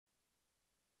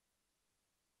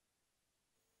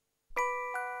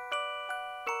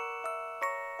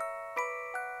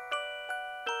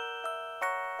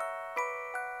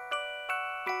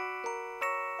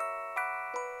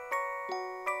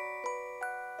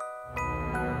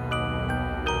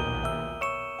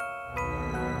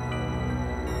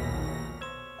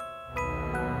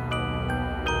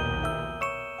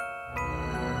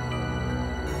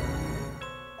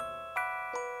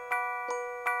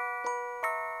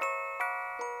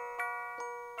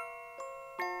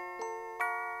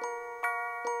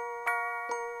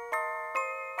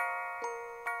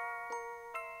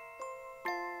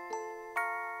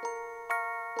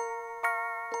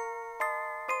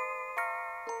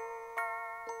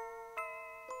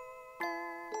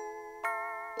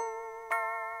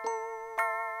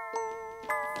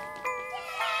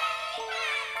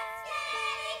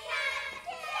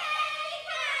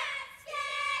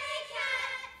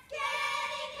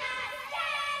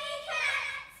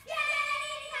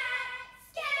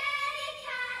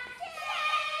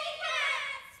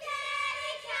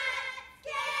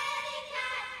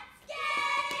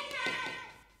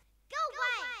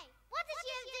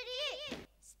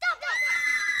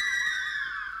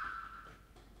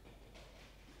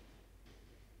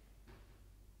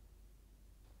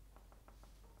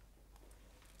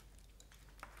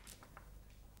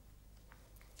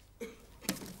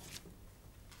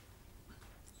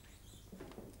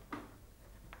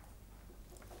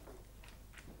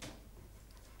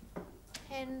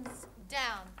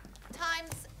Down.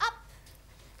 Time's up.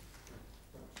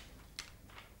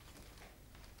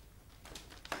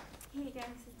 Here you go,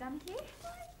 Mrs. Donahue.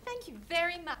 Thank you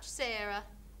very much, Sarah.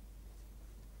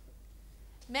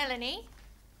 Melanie?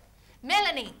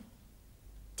 Melanie!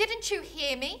 Didn't you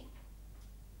hear me?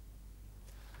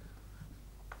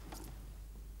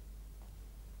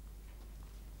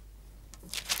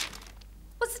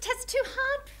 Was the test too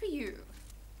hard for you?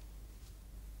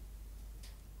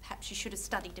 Perhaps you should have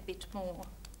studied a bit more.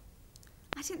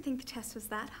 I didn't think the test was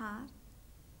that hard.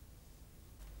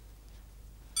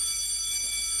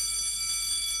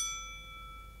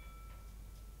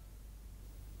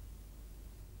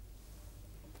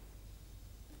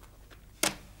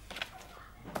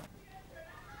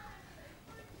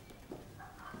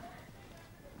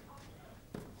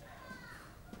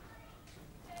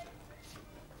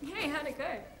 Hey, how'd it go?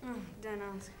 Oh, don't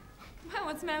ask. Well,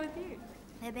 what's the matter with you?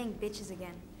 They're being bitches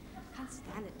again. Can't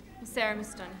stand it. Sarah,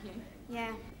 Miss Donahue.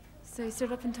 Yeah, So you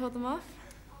stood up and told them off?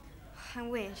 I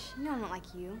wish. No, I'm not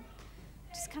like you.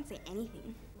 Just can't say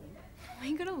anything. Well,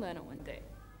 you gotta learn it one day.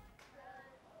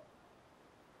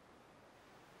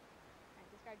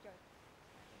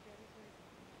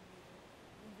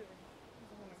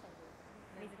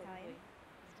 He's Italian.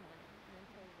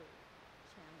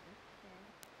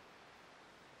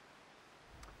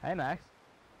 Hey, Max.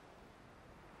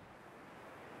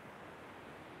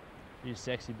 You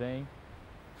sexy being?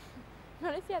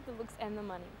 Not if you have the looks and the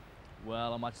money.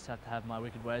 Well, I might just have to have my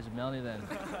wicked ways with Melanie then.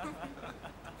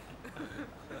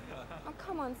 Oh,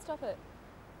 come on, stop it.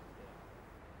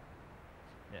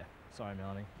 Yeah, sorry,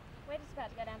 Melanie. We're just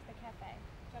about to go down to the cafe.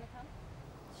 Do you want to come?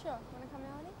 Sure. Want to come,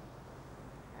 Melanie?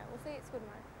 Alright, we'll see you at school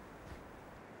tomorrow.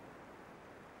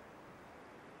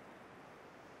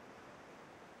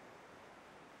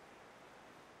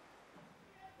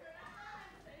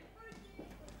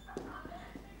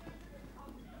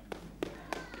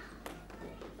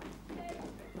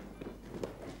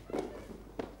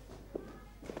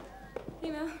 Hey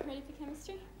Mel, ready for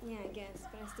chemistry? Yeah, I guess,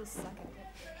 but I still suck at it.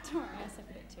 Don't worry, I suck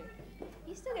at it too.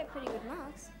 You still get pretty good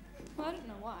marks. Well, I don't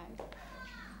know why.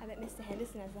 I bet Mr.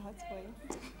 Henderson has the hots for you.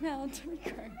 Mel, don't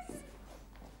be gross.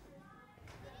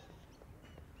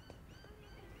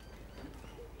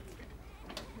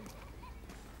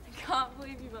 I can't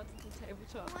believe you got to the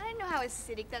tabletop. I don't know how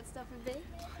acidic that stuff would be.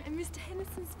 And Mr.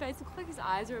 Henderson's face looked like his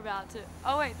eyes were about to...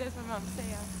 Oh wait, there's my mum. See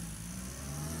ya.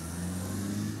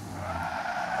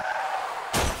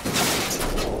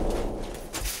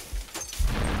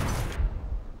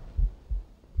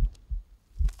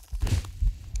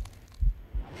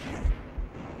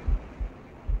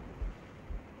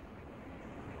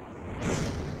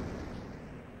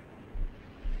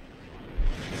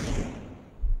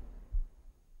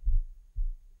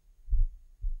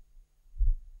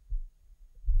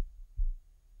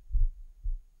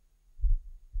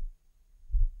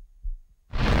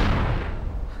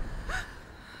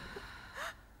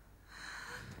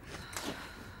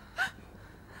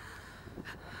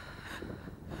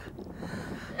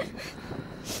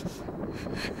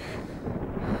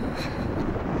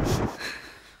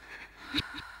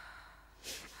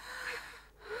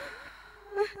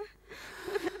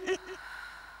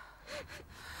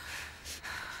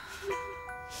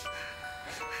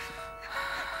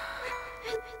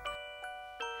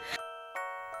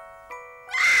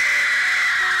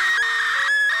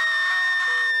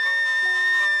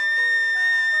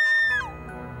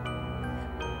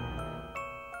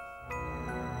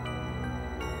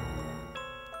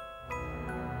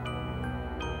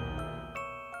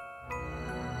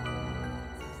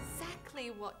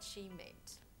 What she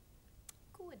meant.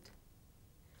 Good.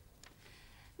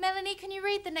 Melanie, can you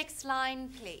read the next line,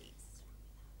 please?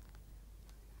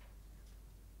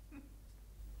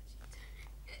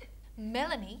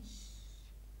 Melanie?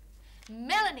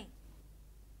 Melanie!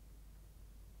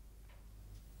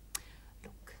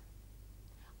 Look,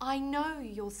 I know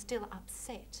you're still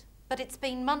upset, but it's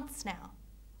been months now.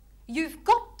 You've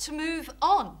got to move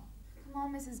on. Come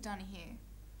on, Mrs. Donahue.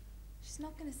 She's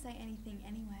not gonna say anything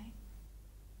anyway.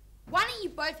 Why don't you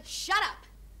both shut up?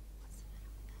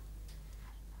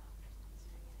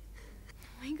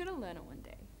 Well, you gotta learn it one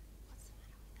day.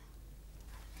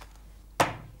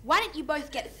 Why don't you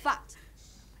both get fucked?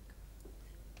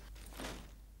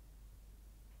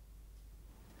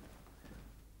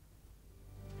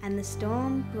 And the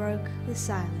storm broke with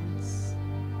silence.